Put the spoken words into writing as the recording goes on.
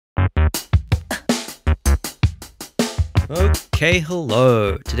Okay,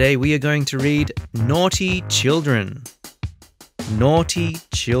 hello. Today we are going to read Naughty Children. Naughty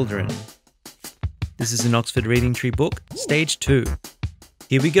Children. This is an Oxford Reading Tree book, Stage 2.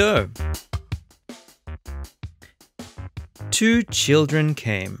 Here we go. 2 children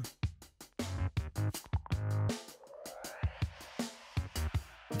came.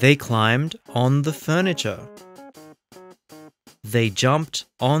 They climbed on the furniture. They jumped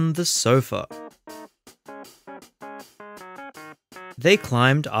on the sofa. They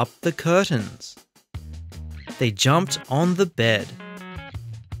climbed up the curtains. They jumped on the bed.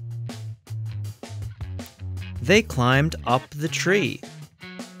 They climbed up the tree.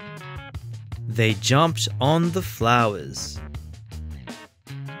 They jumped on the flowers.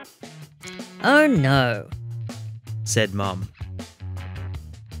 Oh no, said Mum.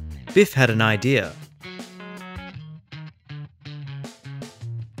 Biff had an idea.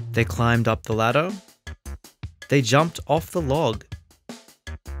 They climbed up the ladder. They jumped off the log.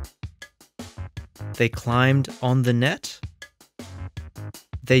 They climbed on the net.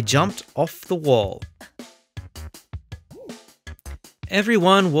 They jumped off the wall.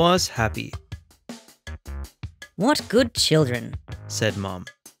 Everyone was happy. what good children. Said Mum.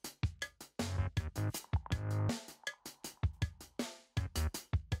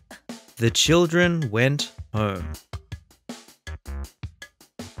 The children went home.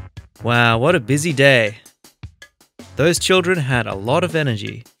 Wow, what a busy day. Those children had a lot of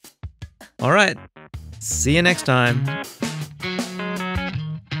energy. All right, see you next time.